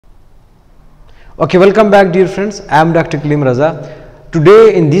Okay, welcome back dear friends. I am Dr. Kalim Raza.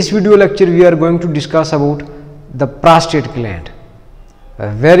 Today in this video lecture we are going to discuss about the prostate gland. A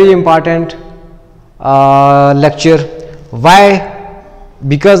very important lecture. Why?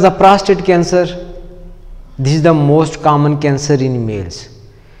 Because the prostate cancer, this is the most common cancer in males.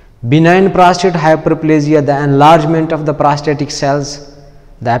 Benign prostate hyperplasia, the enlargement of the prostatic cells,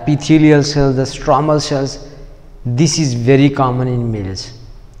 the epithelial cells, the stromal cells, this is very common in males.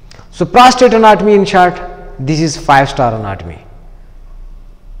 So prostate anatomy in short, this is 5-star anatomy.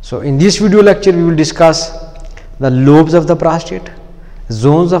 So in this video lecture we will discuss the lobes of the prostate,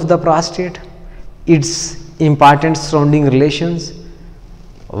 zones of the prostate, its important surrounding relations,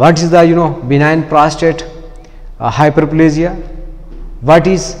 what is the benign prostate hyperplasia, what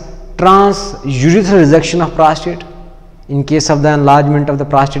is transurethral resection of prostate in case of the enlargement of the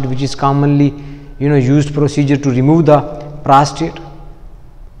prostate, which is commonly used procedure to remove the prostate,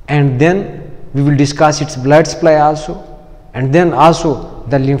 and then we will discuss its blood supply also, and then also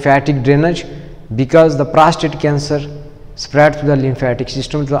the lymphatic drainage, because the prostate cancer spread to the lymphatic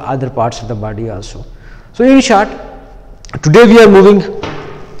system to the other parts of the body also. So in short, today we are moving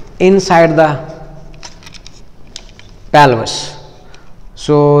inside the pelvis.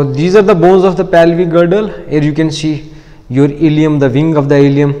 So these are the bones of the pelvic girdle. Here you can see your ilium, the wing of the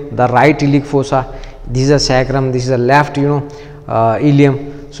ilium, the right iliac fossa. This is a sacrum, this is a left ilium.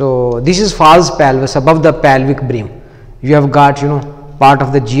 So this is false pelvis, above the pelvic brim. You have got part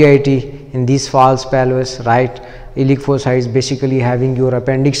of the GIT in this false pelvis. Right iliac fossa is basically having your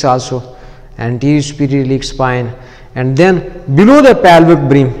appendix also, anterior superior iliac spine, and then below the pelvic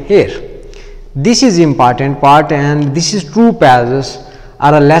brim here, this is important part, and this is true pelvis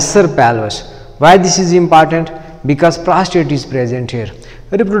or a lesser pelvis. Why this is important? Because prostate is present here.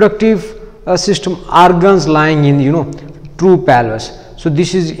 Reproductive system organs lying in true pelvis. So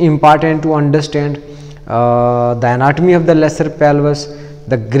this is important to understand the anatomy of the lesser pelvis,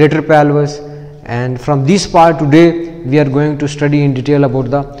 the greater pelvis, and from this part today we are going to study in detail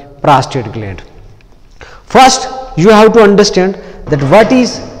about the prostate gland. First you have to understand that what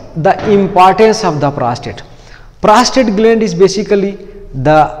is the importance of the prostate. Prostate gland is basically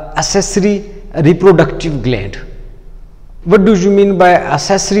the accessory reproductive gland. What do you mean by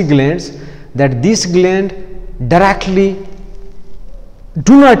accessory glands? That this gland directly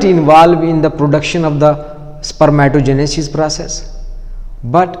do not involve in the production of the spermatogenesis process,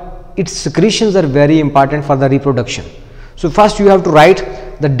 but its secretions are very important for the reproduction. So first you have to write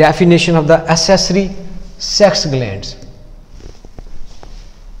the definition of the accessory sex glands.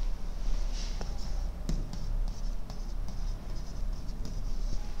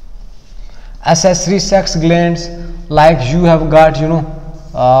 Accessory sex glands, like you have got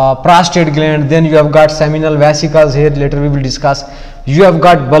prostate gland, then you have got seminal vesicles. Here later we will discuss. You have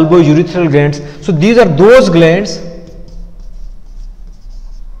got bulbourethral glands. So these are those glands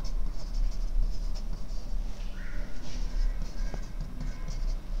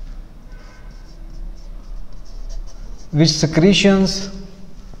which secretions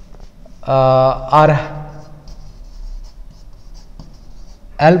are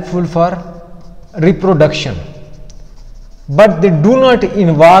helpful for reproduction, but they do not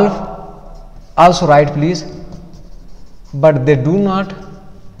involve, also write please, but they do not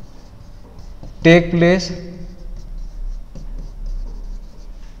take place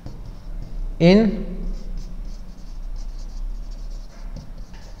in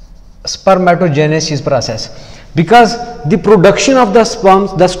spermatogenesis process, because the production of the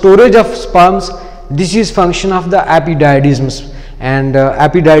sperms, the storage of sperms, this is function of the epididymism, and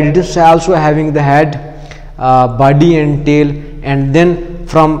epididymis also having the head, body and tail, and then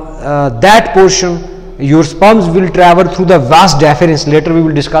from that portion your sperms will travel through the vas deferens. Later we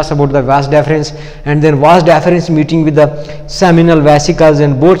will discuss about the vas deferens, and then vas deferens meeting with the seminal vesicles,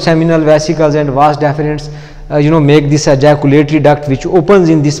 and both seminal vesicles and vas deferens make this ejaculatory duct which opens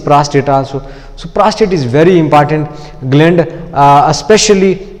in this prostate also. So prostate is very important gland,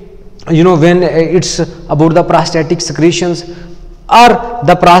 especially when it's about the prostatic secretions or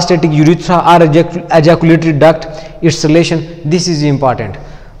the prostatic urethra or ejaculatory duct, its relation, this is important.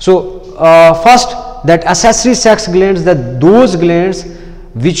 So first, that accessory sex glands, that those glands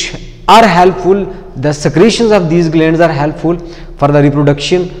which are helpful, the secretions of these glands are helpful for the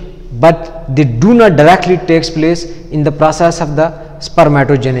reproduction, but they do not directly takes place in the process of the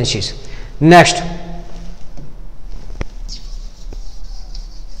spermatogenesis. Next,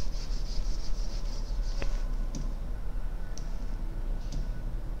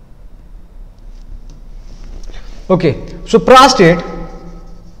 okay, so prostate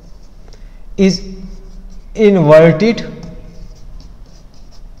is inverted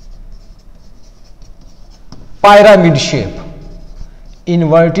pyramid shape,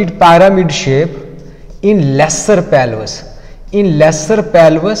 inverted pyramid shape in lesser pelvis. In lesser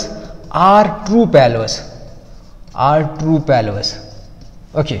pelvis or true pelvis,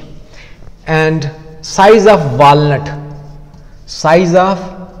 okay. And size of walnut,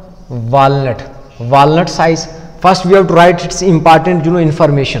 walnut size. First we have to write its important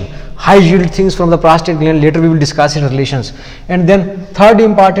information, high yield things from the prostate gland. Later we will discuss its relations. And then third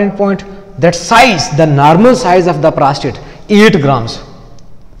important point, that size, the normal size of the prostate, 8 grams.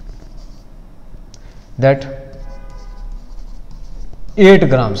 That 8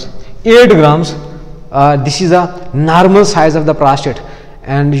 grams. This is a normal size of the prostate,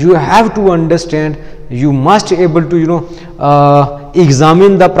 and you have to understand, you must able to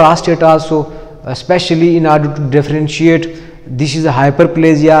examine the prostate also, especially in order to differentiate this is a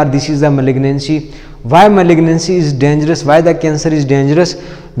hyperplasia or this is a malignancy. Why malignancy is dangerous, why the cancer is dangerous?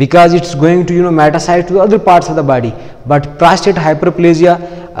 Because it's going to metastasize to other parts of the body. But prostate hyperplasia,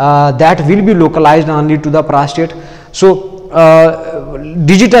 that will be localized only to the prostate. So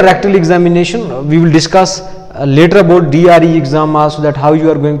digital rectal examination, we will discuss later about DRE exam also, that how you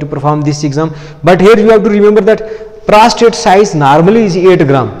are going to perform this exam. But here you have to remember that prostate size normally is 8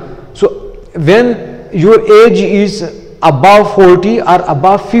 gram. So when your age is above 40 or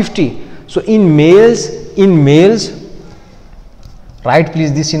above 50, so in males, write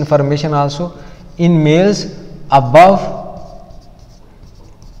please this information also, in males above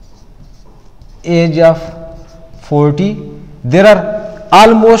age of 40, there are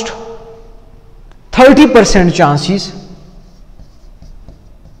almost 30% chances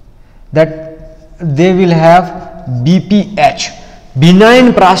that they will have BPH,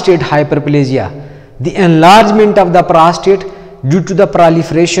 benign prostate hyperplasia, the enlargement of the prostate due to the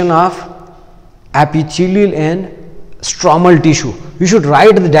proliferation of epithelial and stromal tissue. You should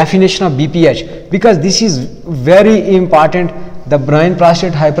write the definition of BPH, because this is very important. The benign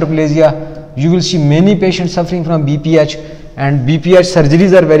prostate hyperplasia, you will see many patients suffering from BPH, and BPH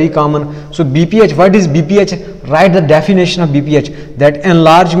surgeries are very common. So BPH, what is BPH? Write the definition of BPH, that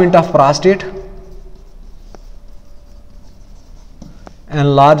enlargement of prostate,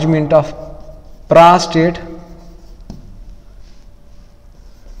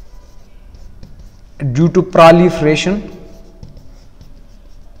 due to proliferation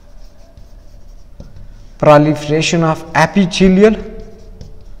of epithelial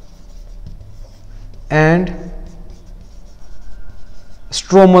and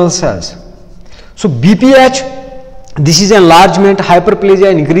stromal cells. So BPH, this is enlargement,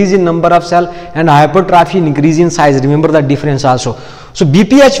 hyperplasia, increase in number of cell, and hypertrophy, increase in size. Remember the difference also. So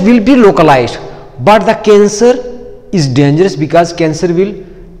BPH will be localized, but the cancer is dangerous, because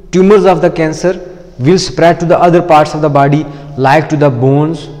tumors of the cancer will spread to the other parts of the body, like to the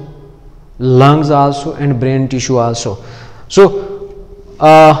bones, lungs also, and brain tissue also. So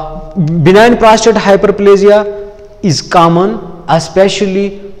benign prostate hyperplasia is common,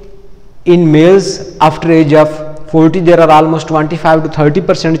 especially in males after age of 40. There are almost 25 to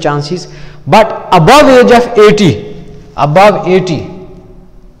 30% chances, but above age of 80,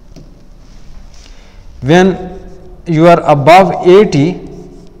 when you are above 80,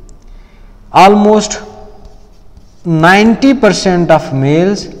 almost 90% of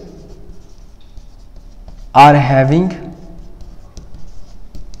males are having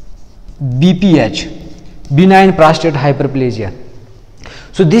BPH, benign prostate hyperplasia.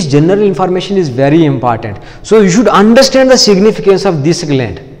 So this general information is very important. So you should understand the significance of this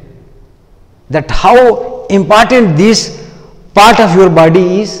gland, that how important this part of your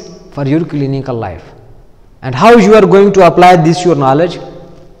body is for your clinical life, and how you are going to apply this your knowledge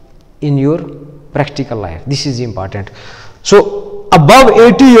in your practical life. This is important. So above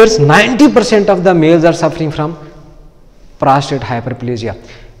 80 years, 90% of the males are suffering from prostate hyperplasia,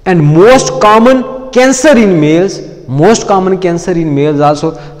 and most common cancer in males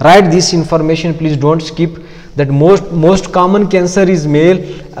also. Write this information, please don't skip, that most common cancer is male,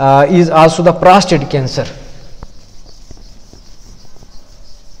 is also the prostate cancer.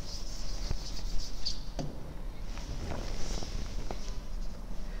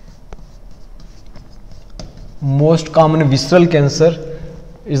 Most common visceral cancer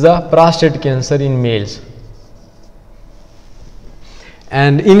is the prostate cancer in males,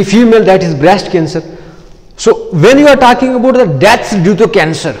 and in female that is breast cancer. So when you are talking about the deaths due to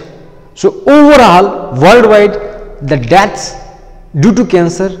cancer, so overall worldwide the deaths due to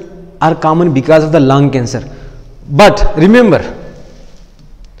cancer are common because of the lung cancer. But remember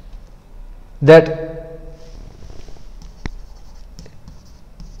that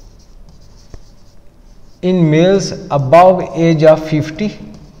in males above age of 50,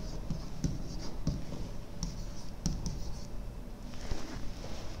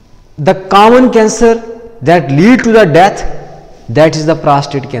 the common cancer that lead to the death, that is the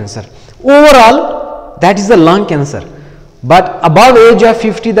prostate cancer. Overall, that is the lung cancer. But above age of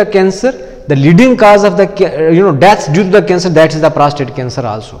 50, the cancer, the leading cause of the deaths due to the cancer, that is the prostate cancer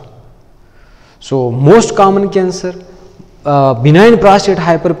also. So most common cancer, benign prostate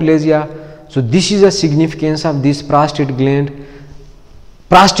hyperplasia. So this is the significance of this prostate gland.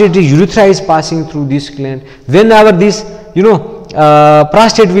 Prostate urethra is passing through this gland. Whenever this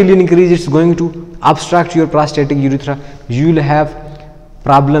prostate will increase, it's going to obstruct your prostatic urethra. You will have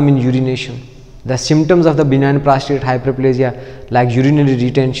problem in urination. The symptoms of the benign prostate hyperplasia, like urinary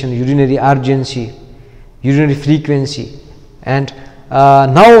retention, urinary urgency, urinary frequency. And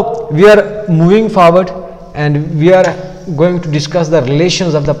now we are moving forward and we are going to discuss the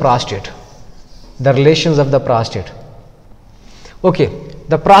relations of the prostate. The relations of the prostate. Okay,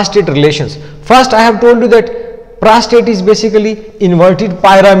 the prostate relations. First, I have told you that prostate is basically inverted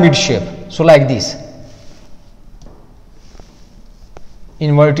pyramid shape. So like this,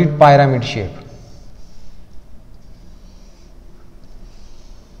 inverted pyramid shape.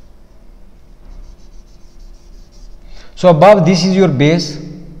 So above, this is your base,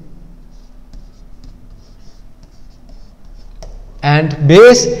 and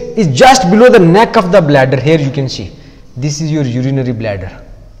base is just below the neck of the bladder. Here you can see, this is your urinary bladder.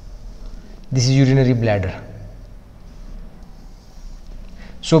 This is urinary bladder.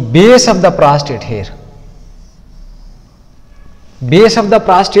 So base of the prostate here. Base of the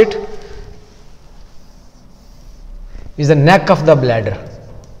prostate is the neck of the bladder.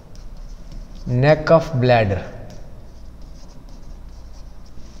 Neck of bladder.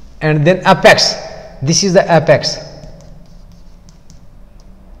 And then apex. This is the apex.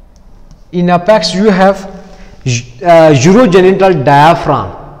 In apex you have urogenital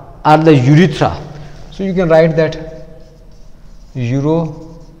diaphragm or the urethra. So you can write that urogenital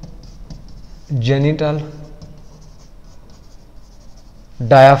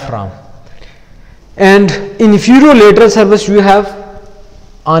diaphragm. And inferior-lateral surface you have,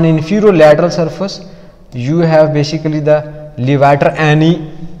 on inferior-lateral surface you have basically the levator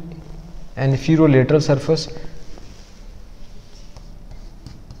ani, inferior-lateral surface.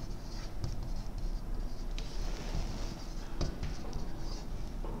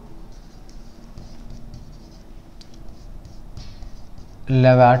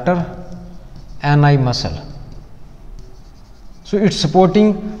 Levator ani muscle. So it's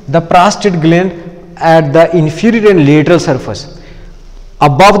supporting the prostate gland at the inferior and lateral surface.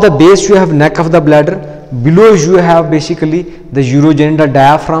 Above the base you have neck of the bladder, below you have basically the urogenital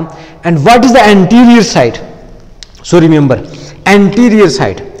diaphragm. And what is the anterior side? So remember, anterior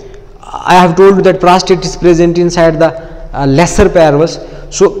side, I have told you that prostate is present inside the lesser parvus.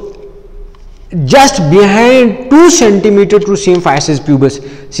 So just behind 2 cm to symphysis pubis.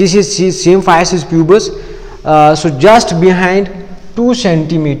 See symphysis pubis. So just behind 2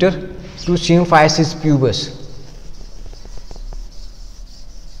 cm to symphysis pubis.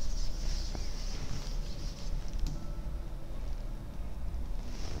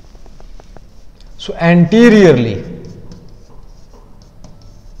 So anteriorly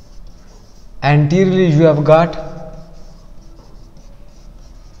you have got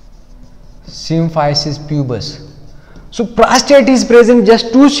symphysis pubis. So prostate is present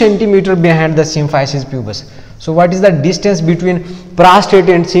just 2 cm behind the symphysis pubis. So what is the distance between prostate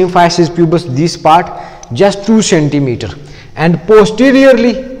and symphysis pubis? This part, just 2 cm. And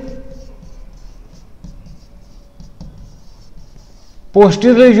posteriorly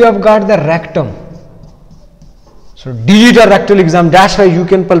you have got the rectum. So digital rectal exam, that's why you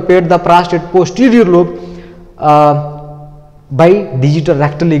can palpate the prostate posterior lobe by digital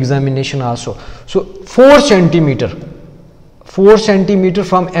rectal examination also. So 4 cm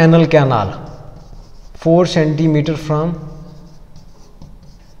from anal canal. 4 cm from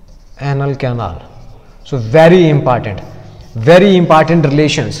anal canal. So very important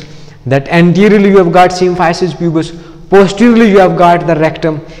relations, that anteriorly you have got symphysis pubis, posteriorly you have got the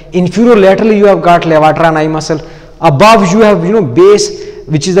rectum, inferior-laterally you have got levator ani muscle, above you have base,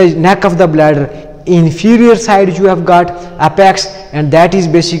 which is the neck of the bladder, inferior side you have got apex, and that is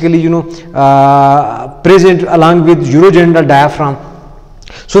basically present along with urogenital diaphragm.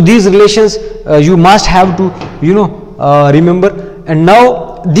 So these relations you must have to remember. And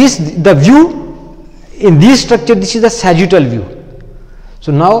now the view in this structure, this is the sagittal view.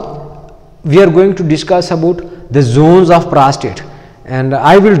 So now we are going to discuss about the zones of prostate, and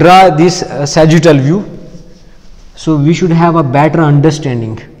I will draw this sagittal view, so we should have a better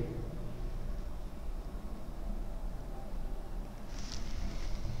understanding.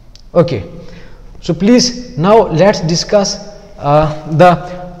 Okay, so please now let's discuss the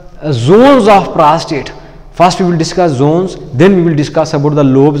zones of prostate. First we will discuss zones, then we will discuss about the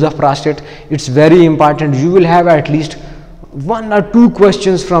lobes of prostate. It's very important. You will have at least 1 or 2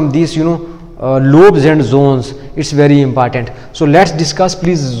 questions from these, lobes and zones. It's very important. So let's discuss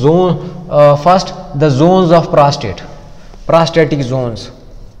please zone, first the zones of prostate, prostatic zones.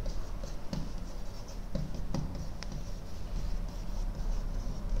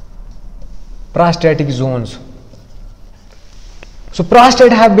 Prostatic zones. So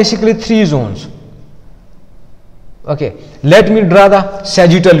prostate have basically 3 zones. Okay, let me draw the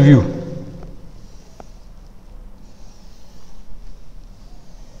sagittal view.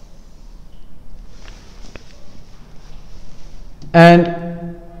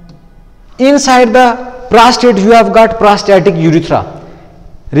 And inside the prostate you have got prostatic urethra.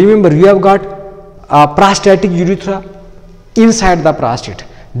 Remember, you have got prostatic urethra inside the prostate.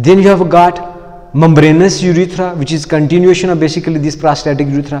 Then you have got membranous urethra, which is continuation of basically this prostatic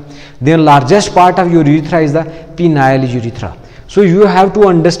urethra. Then largest part of your urethra is the penile urethra. So you have to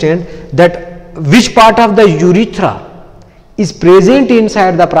understand that which part of the urethra is present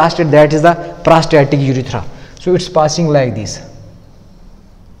inside the prostate, that is the prostatic urethra. So it's passing like this.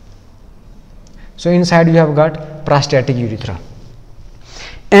 So inside you have got prostatic urethra.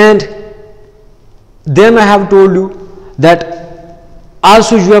 And then I have told you that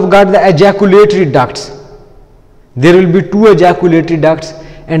also you have got the ejaculatory ducts. There will be 2 ejaculatory ducts,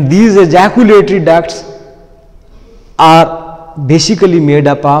 and these ejaculatory ducts are basically made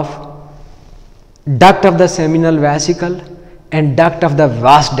up of duct of the seminal vesicle and duct of the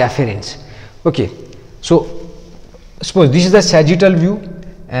vas deferens. Okay, so suppose this is the sagittal view,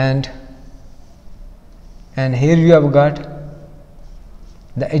 and here you have got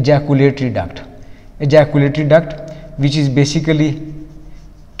the ejaculatory duct. Ejaculatory duct, which is basically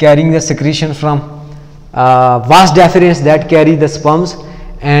carrying the secretion from vas deferens that carry the sperms,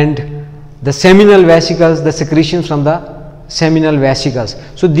 and the seminal vesicles, the secretion from the seminal vesicles.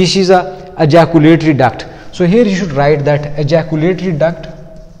 So this is a ejaculatory duct. So here you should write that ejaculatory duct,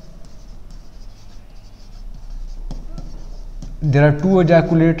 there are 2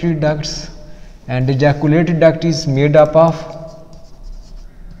 ejaculatory ducts, and ejaculatory duct is made up of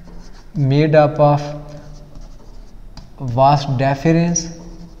vas deferens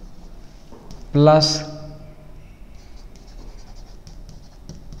plus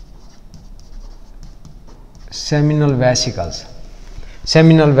seminal vesicles.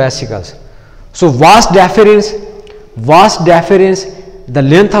 So vas deferens, the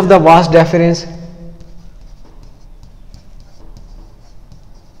length of the vas deferens,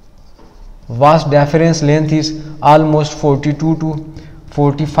 length is almost 42 to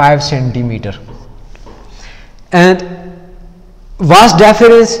 45 centimeter, and vas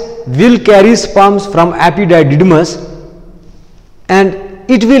deferens will carry sperms from epididymis, and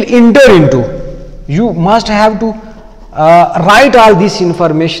it will enter into, you must have to write all this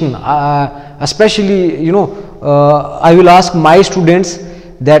information, especially I will ask my students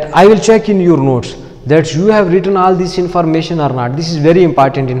that I will check in your notes that you have written all this information or not. This is very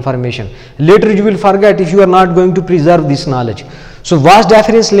important information. Later you will forget if you are not going to preserve this knowledge. So vas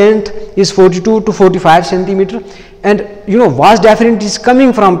deferens length is 42 to 45 centimeter, and vas deferens is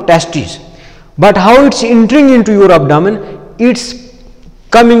coming from testes, but how it's entering into your abdomen? It's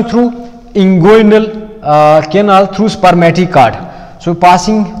coming through inguinal canal through spermatic cord. So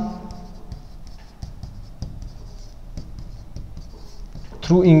passing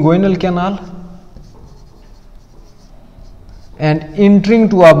through inguinal canal and entering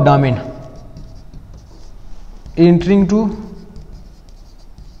to abdomen,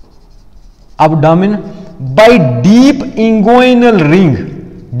 by deep inguinal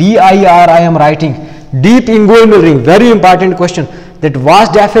ring, DIR I am writing, deep inguinal ring. Very important question, that vas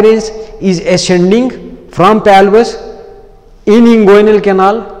deferens is ascending from pelvis in inguinal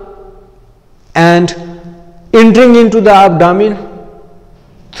canal and entering into the abdomen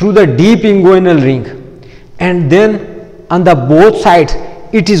through the deep inguinal ring, and then on the both sides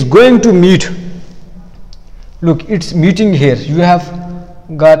it is going to meet. Look, it's meeting here. You have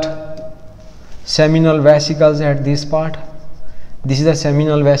got seminal vesicles at this part. This is the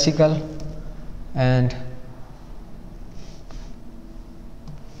seminal vesicle, and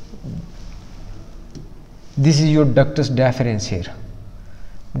this is your ductus deferens here.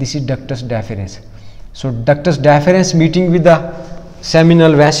 This is ductus deferens. So ductus deferens meeting with the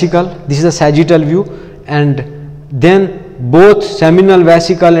seminal vesicle. This is the sagittal view, and then both seminal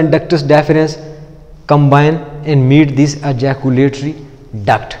vesicle and ductus deferens combine and meet this ejaculatory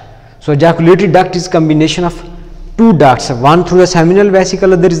duct. So ejaculatory duct is combination of 2 ducts, one through the seminal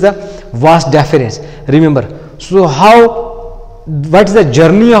vesicle, other is the vas deferens. Remember, so how what is the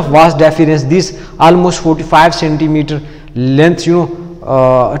journey of vas deferens? This almost 45 centimeter length,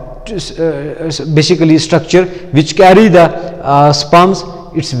 basically structure which carry the sperms.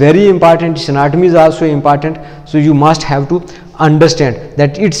 It's very important. Its anatomy is also important. So you must have to understand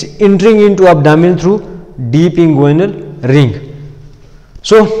that it's entering into abdomen through deep inguinal ring.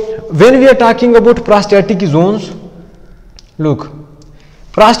 So when we are talking about prostatic zones, look,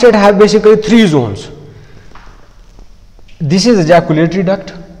 prostate have basically 3 zones. This is ejaculatory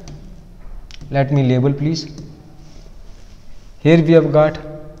duct. Let me label, please. Here we have got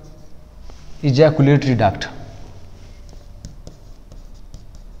ejaculatory duct.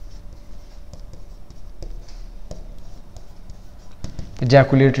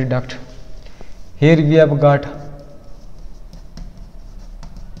 Ejaculatory duct. Here we have got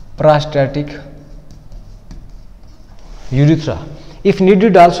prostatic urethra. If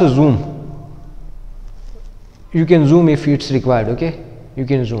needed, also zoom. You can zoom if it's required. Okay, you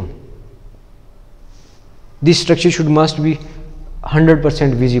can zoom. This structure must be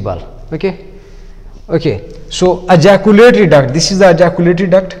 100% visible. Okay. So ejaculatory duct. This is the ejaculatory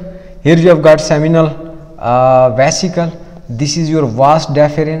duct. Here you have got seminal vesicle. This is your vas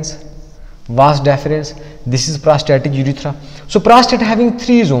deferens. This is prostatic urethra. So prostate having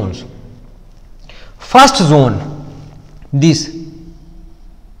 3 zones. First zone, this.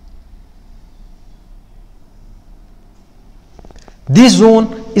 This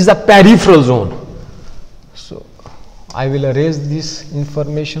zone is the peripheral zone. So I will erase this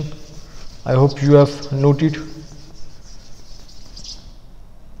information. I hope you have noted.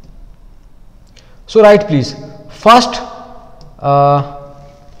 So write please. First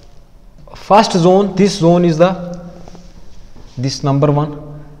zone, this zone is this number 1.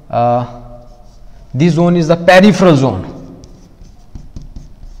 This zone is the peripheral zone.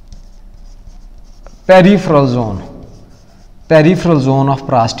 Peripheral zone of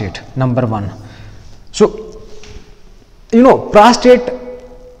prostate, number 1. So prostate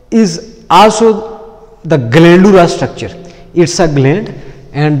is also the glandular structure. It's a gland,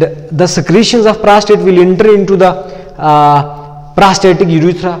 and the secretions of prostate will enter into the prostatic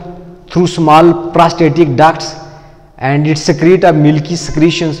urethra through small prostatic ducts, and it secrete a milky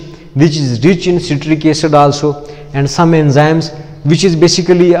secretions which is rich in citric acid also, and some enzymes, which is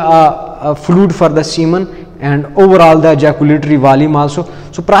basically a fluid for the semen and overall the ejaculatory volume also.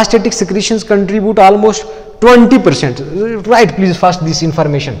 So prostatic secretions contribute almost 20%. Write please first this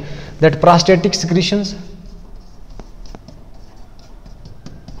information, that prostatic secretions,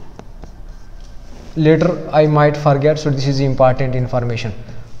 later I might forget, so this is important information.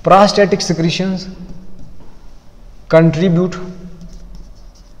 Prostatic secretions contribute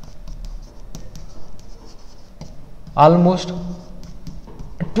almost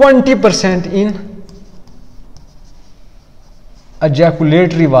 20% in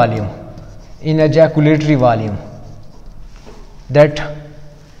ejaculatory volume. That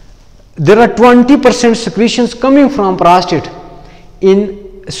there are 20% secretions coming from prostate in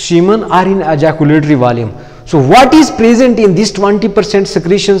semen or in ejaculatory volume. So what is present in these 20%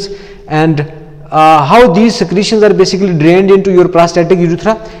 secretions, and how these secretions are basically drained into your prostatic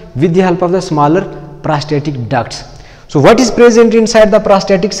urethra with the help of the smaller prostatic ducts. So what is present inside the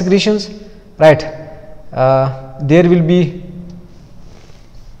prostatic secretions? Right, there will be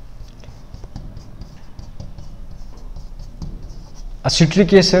a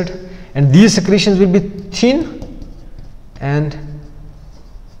citric acid, and these secretions will be thin and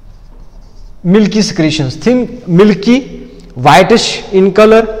milky secretions, thin, milky, whitish in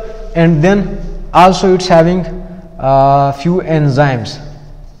color, and then also it's having few enzyme,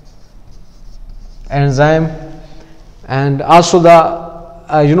 and also the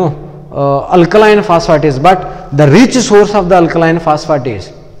alkaline phosphatase. But the rich source of alkaline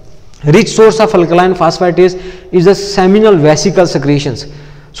phosphatase is the seminal vesicle secretions.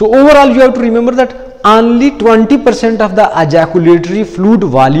 So overall you have to remember that only 20% of the ejaculatory fluid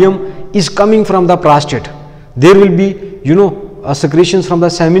volume is coming from the prostate. There will be secretions from the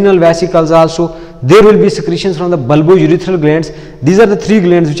seminal vesicles also. There will be secretions from the bulbourethral glands. These are the 3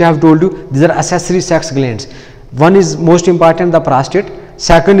 glands which I have told you. These are accessory sex glands. One is most important, the prostate.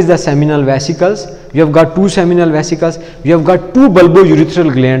 Second is the seminal vesicles. You have got 2 seminal vesicles. You have got 2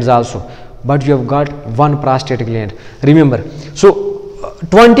 bulbourethral glands also, but you have got 1 prostate gland. Remember, so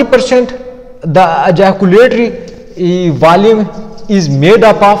 20% the ejaculatory volume is made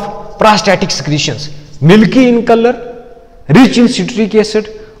up of prostatic secretions, milky in color, rich in citric acid.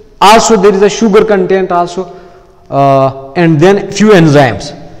 Also there is a sugar content also, and then few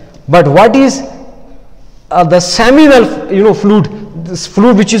enzymes. But what is the seminal fluid? This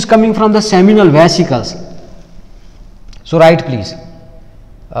fluid which is coming from the seminal vesicles. So write please.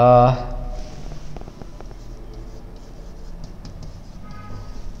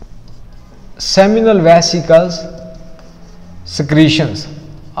 Seminal vesicles secretions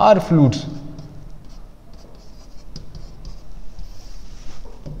or fluids.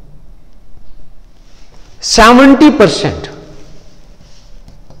 Seventy percent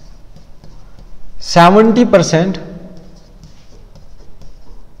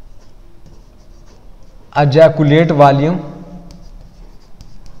ejaculate volume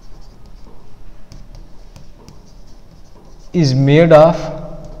is made of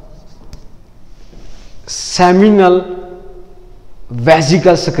seminal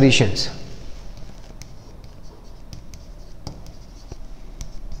vesicle secretions.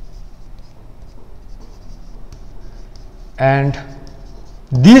 And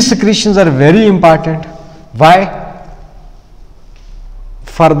these secretions are very important. Why?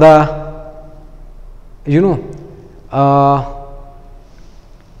 For the,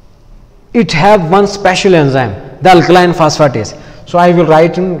 it have one special enzyme, the alkaline phosphatase. So I will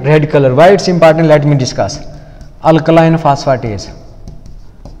write in red color. Why it's important? Let me discuss. Alkaline phosphatase.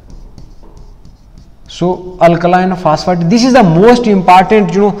 So alkaline phosphatase, this is the most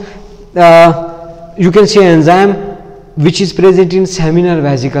important, you can say enzyme which is present in seminal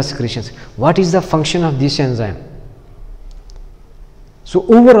vesicle secretions. What is the function of this enzyme? So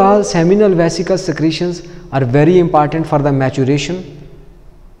overall, seminal vesicle secretions are very important for the maturation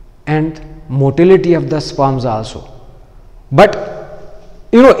and motility of the sperms also. But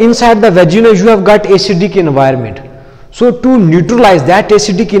inside the vagina you have got acidic environment. So to neutralize that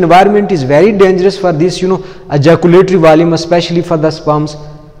acidic environment is very dangerous for this ejaculatory volume, especially for the sperms.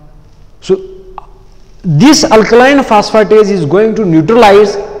 So this alkaline phosphatase is going to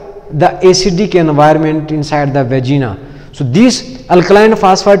neutralize the acidic environment inside the vagina. So this alkaline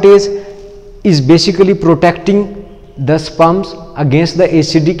phosphatase is basically protecting the sperms against the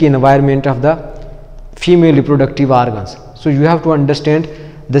acidic environment of the female reproductive organs. So you have to understand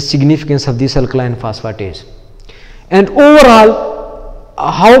the significance of this alkaline phosphatase. And overall,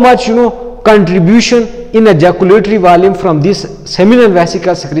 how much contribution in ejaculatory volume from these seminal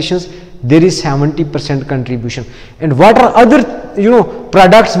vesicle secretions? There is 70% contribution. And what are other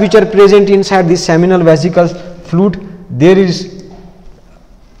products which are present inside this seminal vesicle fluid? There is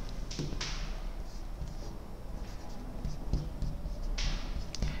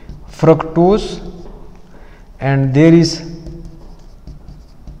fructose and there is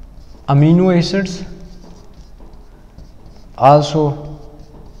amino acids, also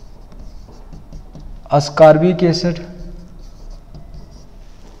ascorbic acid,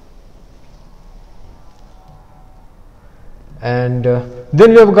 and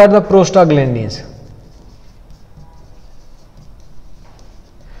then we have got the prostaglandins.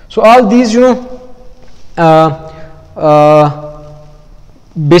 So all these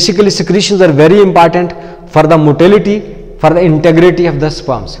basically secretions are very important for the motility, for the integrity of the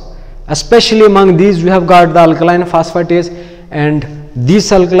sperms. Especially among these we have got the alkaline phosphatase, and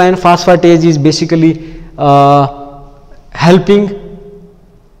this alkaline phosphatase is basically helping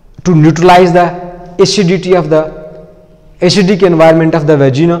to neutralize the acidity of the acidic environment of the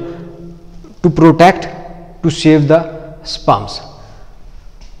vagina, to protect, to save the sperms.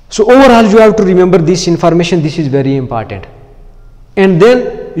 So overall you have to remember this information, this is very important. And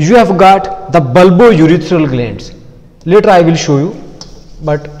then you have got the bulbourethral glands. Later I will show you,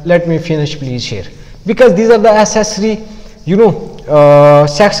 but let me finish please here, because these are the accessory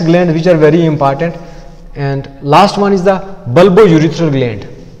sex gland which are very important. And last one is the bulbourethral gland.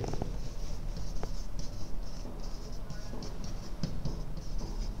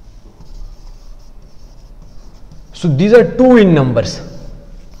 So these are two in numbers,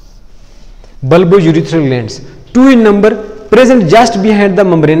 bulbourethral glands, two in number, present just behind the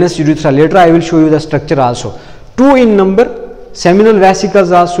membranous urethra. Later I will show you the structure also. Two in number, seminal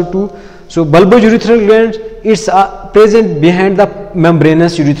vesicles also two. So bulbourethral glands, it's present behind the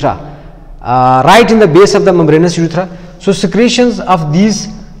membranous urethra, right in the base of the membranous urethra. So secretions of these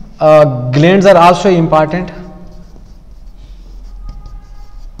glands are also important.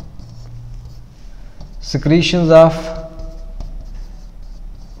 Secretions of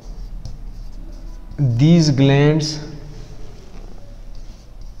these glands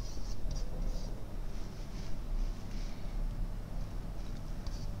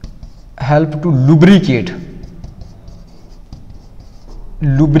help to lubricate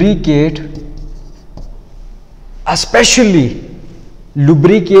especially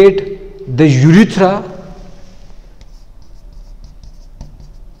lubricate the urethra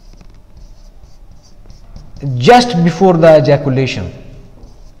just before the ejaculation.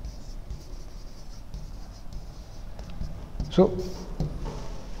 So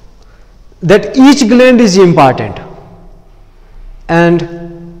that each gland is important, and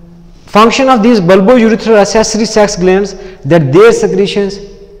function of these bulbourethral accessory sex glands, that their secretions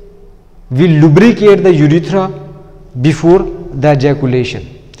will lubricate the urethra before the ejaculation.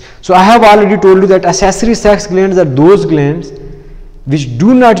 So I have already told you that accessory sex glands are those glands which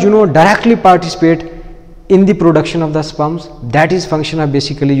do not directly participate in the production of the sperms. That is function of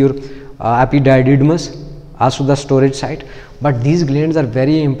basically your epididymis, also the storage site, but these glands are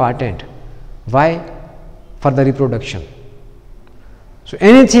very important. Why? For the reproduction. So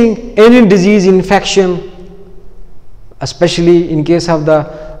anything, any disease, infection, especially in case of the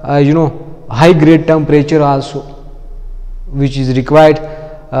high grade temperature also, which is required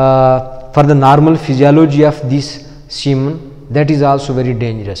for the normal physiology of this semen, that is also very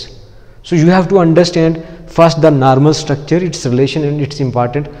dangerous. So you have to understand first the normal structure, its relation and its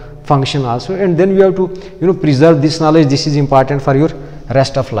important function also, and then you have to preserve this knowledge. This is important for your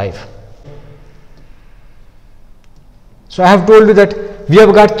rest of life. So I have told you that we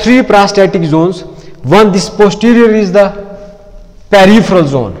have got three prostatic zones. One, this posterior is the peripheral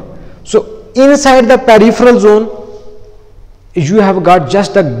zone. So inside the peripheral zone you have got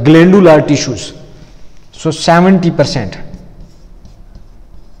just the glandular tissues. So 70%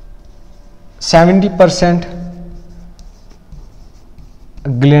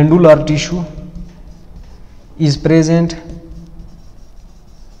 glandular tissue is present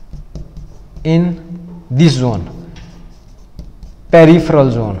in this zone, peripheral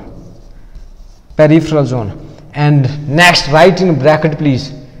zone. And next, write in bracket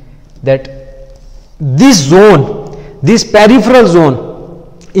please that this zone, this peripheral zone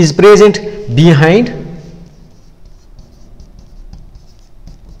is present behind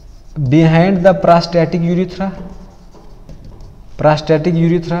the prostatic urethra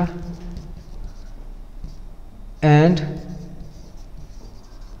and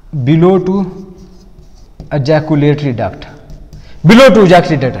below to ejaculatory duct.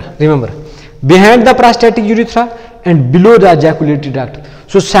 Remember, behind the prostatic urethra and below the ejaculatory duct.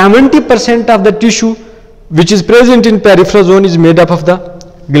 So 70% of the tissue which is present in peripheral zone is made up of the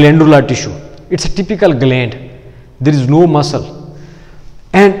glandular tissue. It's a typical gland. There is no muscle.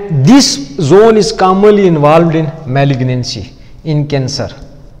 And this zone is commonly involved in malignancy, in cancer.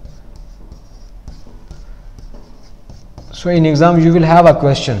 So in exam you will have a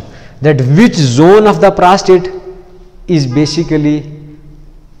question that which zone of the prostate is basically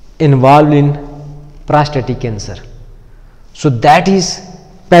involved in prostatic cancer. So that is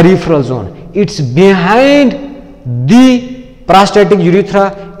peripheral zone. It's behind the prostatic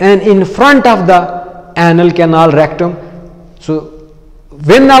urethra and in front of the anal canal rectum. So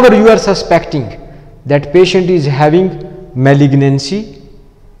whenever you are suspecting that patient is having malignancy,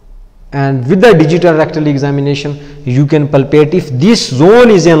 and with the digital rectal examination you can palpate if this zone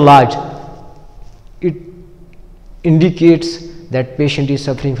is enlarged, it indicates that patient is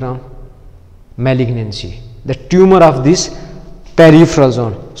suffering from malignancy, the tumor of this peripheral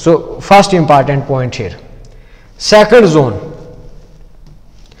zone. So first important point here. Second zone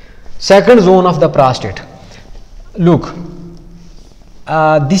of the prostate. Look,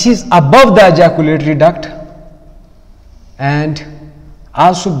 this is above the ejaculatory duct and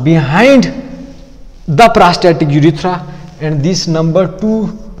also behind the prostatic urethra, and this number 2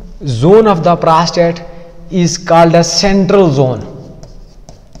 zone of the prostate is called a central zone.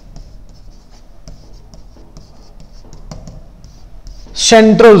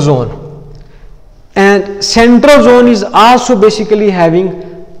 And central zone is also basically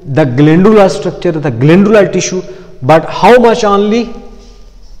having the glandular structure, the glandular tissue, but how much? Only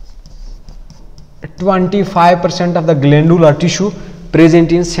 25% of the glandular tissue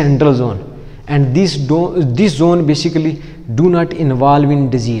present in central zone, and this zone basically do not involve in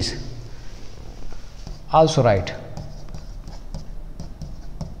disease. Also write,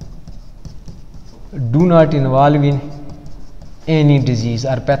 do not involve in any disease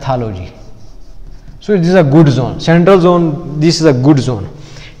or pathology. So this is a good zone. Central zone, this is a good zone.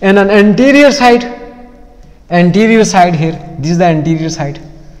 And an anterior side here, this is the anterior side.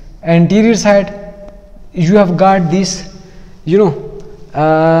 Anterior side, you have got this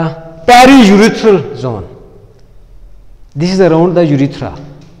periurethral zone. This is around the urethra.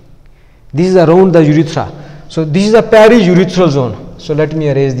 So this is a periurethral zone. So let me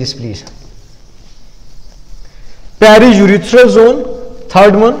erase this please. Periurethral zone,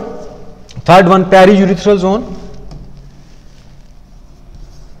 third one periurethral zone.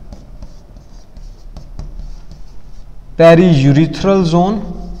 Periurethral zone,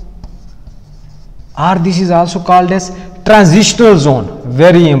 or this is also called as transitional zone,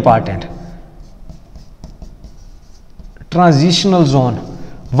 very important. transitional zone.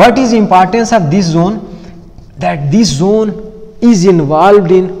 What is the importance of this zone? That this zone is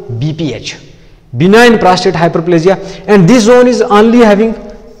involved in BPH, benign prostate hyperplasia, and this zone is only having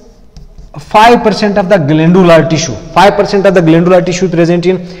 5% of the glandular tissue. 5% of the glandular tissue present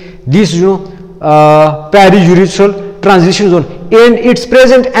in this periurethral transition zone, and it's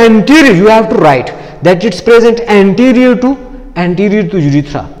present anterior. You have to write that it's present anterior to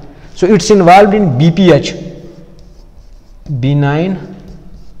urethra. So it's involved in BPH, benign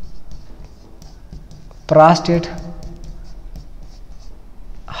prostate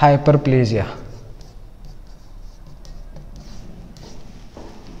hyperplasia.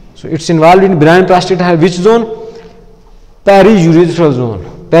 So it's involved in benign prostate, which zone? Periurethral zone.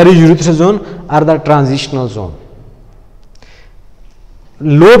 Periurethral zone are the transitional zone.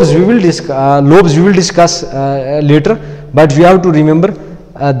 Lobes we will discuss later, but we have to remember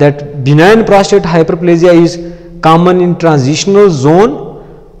that benign prostate hyperplasia is common in transitional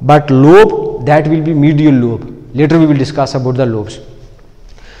zone, but lobe, that will be medial lobe. Later we will discuss about the lobes.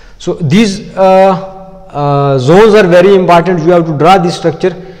 So these zones are very important. You have to draw this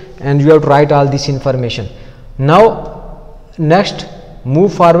structure and you have to write all this information. Now next,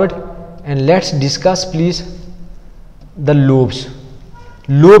 move forward and let's discuss please the lobes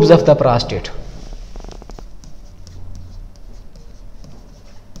of the prostate.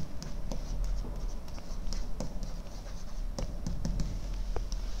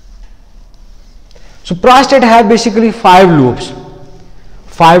 So prostate have basically 5 lobes.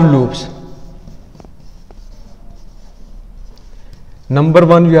 Number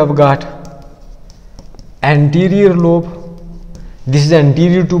 1, you have got anterior lobe. This is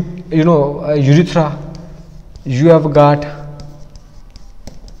anterior to urethra. You have got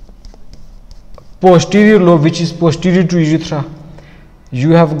posterior lobe, which is posterior to urethra.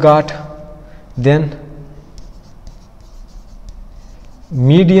 You have got then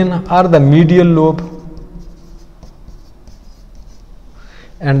median or the medial lobe,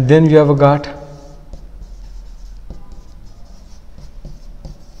 and then you have got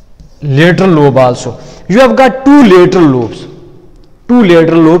lateral lobe also. You have got 2 lateral lobes.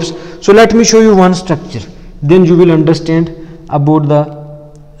 So let me show you one structure, then you will understand about the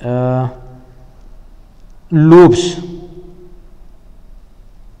lobes.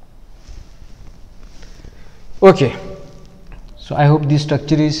 Okay, so I hope this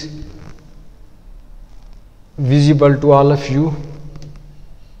structure is visible to all of you.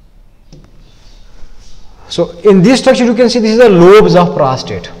 So in this structure you can see this is the lobes of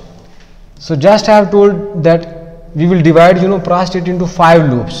prostate. So just I have told that we will divide prostate into 5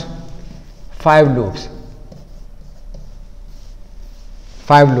 lobes. 5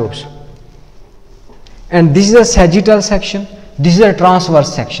 lobes. And this is a sagittal section, this is a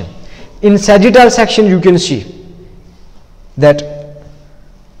transverse section. In sagittal section you can see that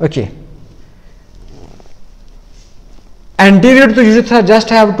anterior to urethra,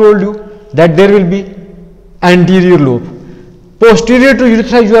 just I have told you that there will be anterior lobe. Posterior to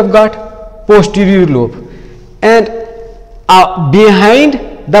urethra you have got posterior lobe, and behind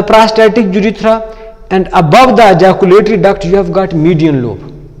the prostatic urethra and above the ejaculatory duct you have got median lobe.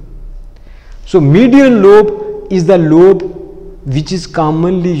 So median lobe is the lobe which is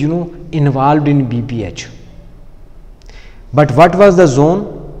commonly involved in BPH. But what was the zone?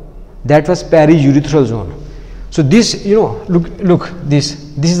 That was periurethral zone. So this look this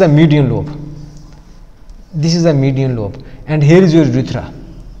is the median lobe. This is the median lobe, and here is your urethra.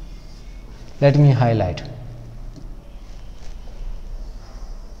 Let me highlight.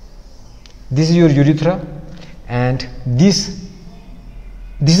 This is your urethra, and this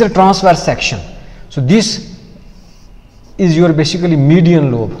is a transverse section. So this is your basically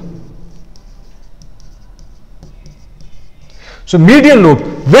median lobe. So median lobe,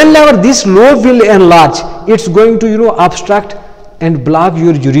 whenever this lobe will enlarge, it's going to obstruct and block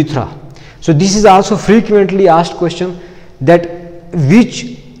your urethra. So this is also frequently asked question, that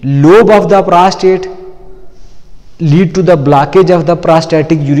which lobe of the prostate lead to the blockage of the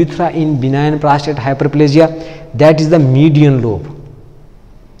prostatic urethra in benign prostate hyperplasia? That is the median lobe.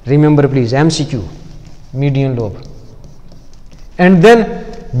 Remember please, MCQ, median lobe. And then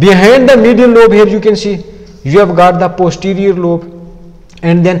behind the median lobe, here you can see you have got the posterior lobe,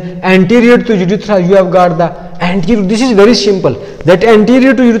 and then anterior to urethra you have got the anterior. This is very simple, that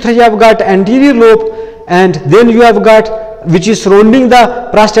anterior to urethra you have got anterior lobe, and then you have got, which is surrounding the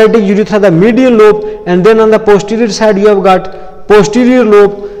prostatic urethra, the median lobe, and then on the posterior side you have got posterior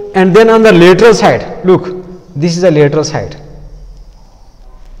lobe, and then on the lateral side, look, this is the lateral side,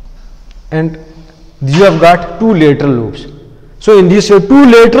 and you have got 2 lateral lobes. So in these 2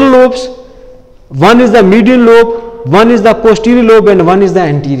 lateral lobes, one is the median lobe one is the posterior lobe and one is the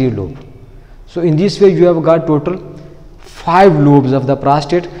anterior lobe. So in this way you have got total 5 lobes of the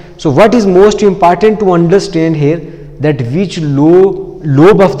prostate. So what is most important to understand here, that which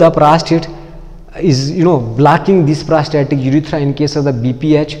lobe of the prostate is blocking this prostatic urethra in case of the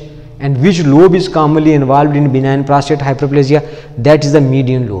BPH, and which lobe is commonly involved in benign prostate hyperplasia, that is the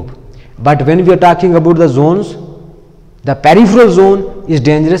median lobe. But when we are talking about the zones, the peripheral zone is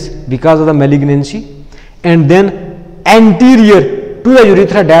dangerous because of the malignancy, and then anterior to the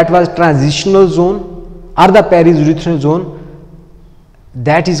urethra, that was transitional zone or the periurethral zone,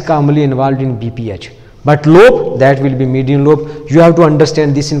 that is commonly involved in BPH. But lobe, that will be median lobe. You have to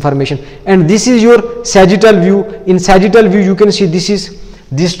understand this information. And this is your sagittal view. In sagittal view you can see this is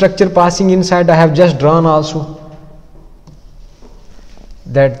this structure passing inside. I have just drawn also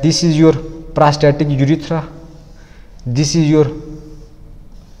that this is your prostatic urethra, this is your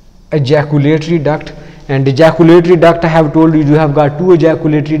ejaculatory duct, and ejaculatory duct I have told you, you have got 2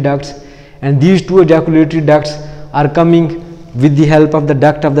 ejaculatory ducts, and these 2 ejaculatory ducts are coming with the help of the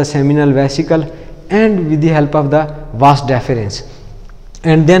duct of the seminal vesicle and with the help of the vas deferens.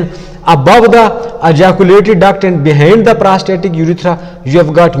 And then above the ejaculatory duct and behind the prostatic urethra you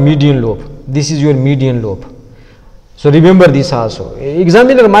have got median lobe. This is your median lobe. So remember this also.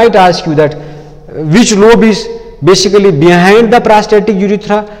 Examiner might ask you that which lobe is basically behind the prostatic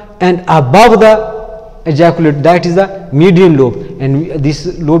urethra and above the ejaculate, that is the median lobe, and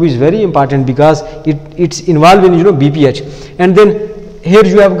this lobe is very important because it's involved in BPH. And then here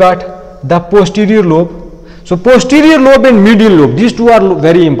you have got the posterior lobe. So posterior lobe and median lobe, these two are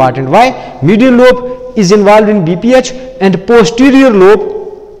very important. Why? Median lobe is involved in BPH and posterior lobe,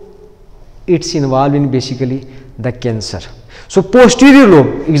 it's involved in basically the cancer. So posterior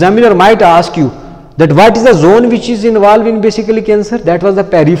lobe, examiner might ask you that what is the zone which is involved in basically cancer? That was the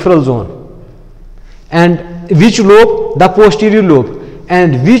peripheral zone. And which lobe? The posterior lobe.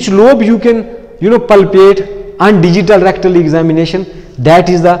 And which lobe you can palpate on digital rectal examination? That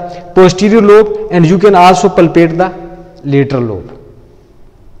is the posterior lobe, and you can also palpate the lateral lobe.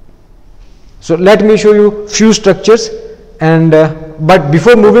 So let me show you few structures, and but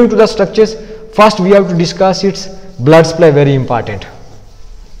before moving to the structures, first we have to discuss its blood supply, very important.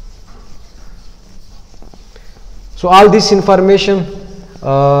 So all this information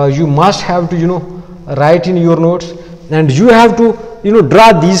you must have to write in your notes, and you have to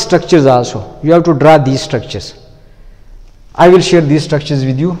draw these structures also. You have to draw these structures. I will share these structures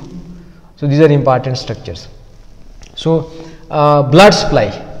with you. So these are important structures. So blood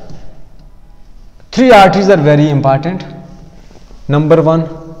supply. 3 arteries are very important. Number 1,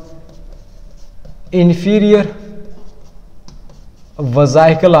 inferior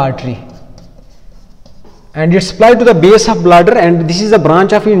vesical artery, and it's supplied to the base of bladder, and this is a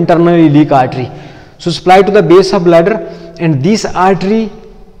branch of internal iliac artery. So supplied to the base of bladder, and this artery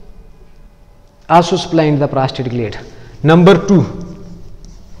also supplying the prostate gland. Number 2,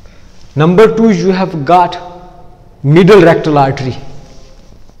 you have got middle rectal artery.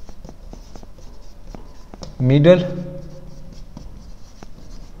 Middle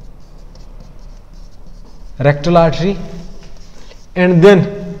rectal artery, and then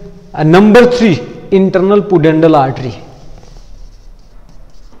number 3, internal pudendal artery.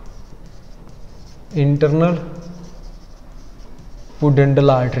 Internal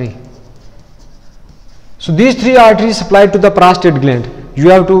pudendal artery. So these 3 arteries supply to the prostate gland. You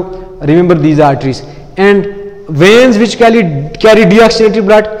have to remember these arteries. And veins which carry deoxygenated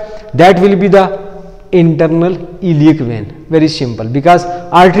blood, that will be the internal iliac vein. Very simple, because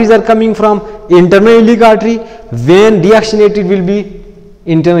arteries are coming from internal iliac artery, vein deoxygenated will be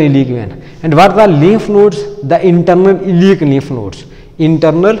internal iliac vein. And what are lymph nodes? The internal iliac lymph nodes.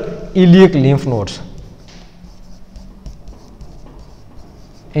 Internal iliac lymph nodes.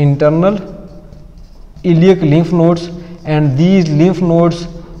 Internal iliac lymph nodes, and these lymph nodes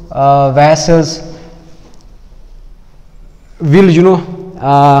vessels will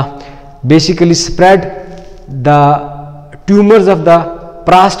basically spread the tumors of the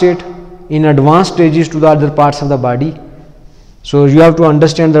prostate in advanced stages to the other parts of the body. So you have to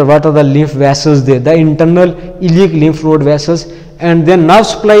understand that what are the lymph vessels there, the internal iliac lymph node vessels, and then nerve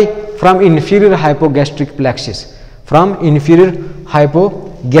supply from inferior hypogastric plexus,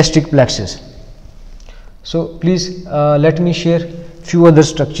 So please let me share few other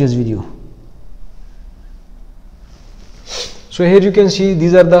structures with you. So here you can see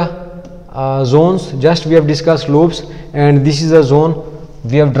these are the zones. Just we have discussed lobes, and this is a zone.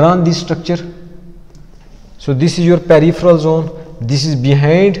 We have drawn this structure. So this is your peripheral zone. This is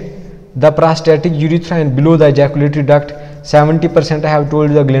behind the prostatic urethra and below the ejaculatory duct. 70% I have told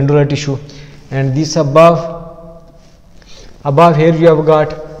you the glandular tissue, and this above Above here you have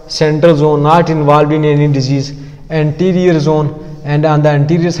got central zone, not involved in any disease, anterior zone, and on the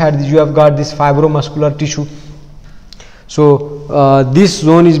anterior side you have got this fibromuscular tissue. So this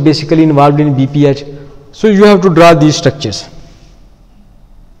zone is basically involved in BPH. So you have to draw these structures.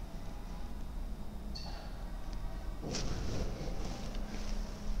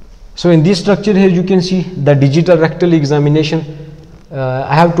 So in this structure here you can see the digital rectal examination.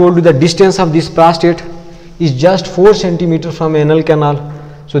 I have told you the distance of this prostate is just 4 centimeter from anal canal.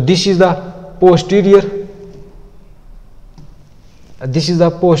 So this is the posterior,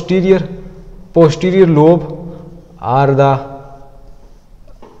 posterior lobe or the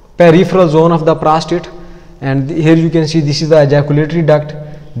peripheral zone of the prostate, and here you can see this is the ejaculatory duct,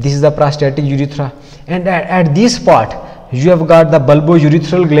 this is the prostatic urethra, and at this part you have got the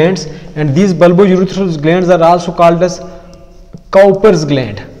bulbourethral glands, and these bulbourethral glands are also called as Cowper's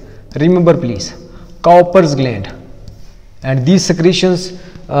gland. Remember please, Cowper's gland, and these secretions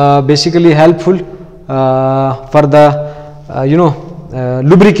basically helpful for the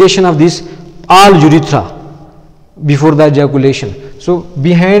lubrication of this all urethra before the ejaculation. So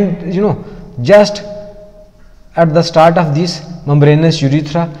behind, just at the start of this membranous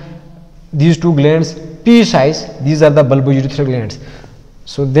urethra, these two glands pea size, these are the bulbourethral glands.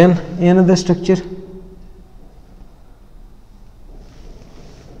 So then another structure.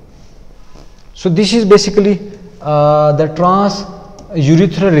 So this is basically the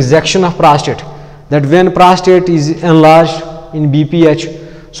transurethral resection of prostate, that when prostate is enlarged in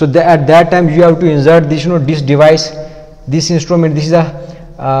BPH, so at that time you have to insert this, this device, this instrument. This is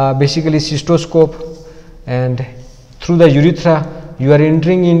a basically cystoscope, and through the urethra you are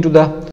entering into the